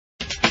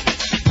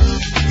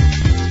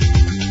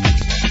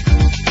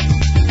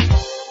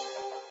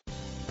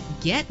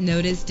Get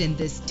noticed in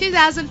this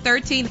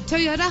 2013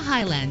 Toyota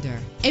Highlander.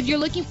 If you're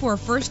looking for a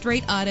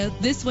first-rate auto,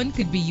 this one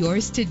could be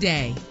yours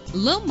today.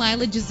 Low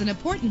mileage is an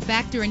important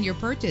factor in your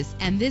purchase,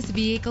 and this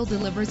vehicle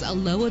delivers a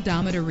low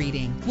odometer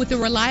reading with a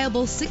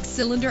reliable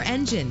 6-cylinder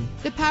engine.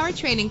 The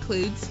powertrain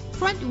includes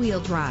front-wheel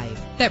drive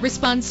that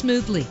responds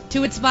smoothly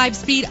to its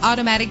 5-speed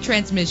automatic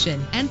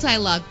transmission.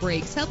 Anti-lock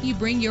brakes help you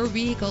bring your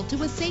vehicle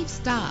to a safe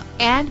stop.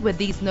 And with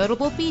these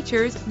notable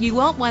features, you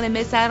won't want to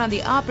miss out on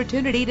the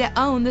opportunity to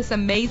own this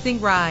amazing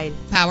ride.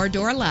 Power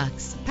door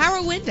locks,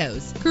 power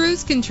windows,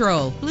 cruise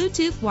control,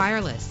 Bluetooth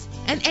wireless,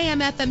 an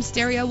AM/FM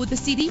stereo with a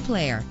CD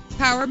player,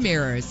 power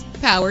mirrors,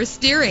 power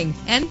steering.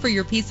 And for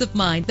your peace of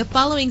mind, the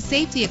following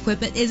safety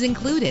equipment is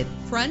included: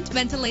 front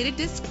ventilated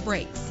disc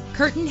brakes,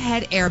 curtain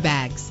head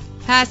airbags,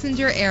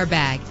 passenger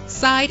airbag,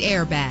 side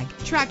airbag,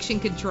 traction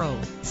control,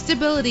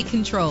 stability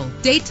control,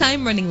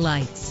 daytime running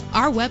lights.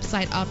 Our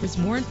website offers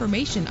more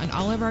information on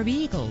all of our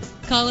vehicles.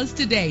 Call us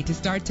today to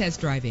start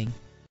test driving.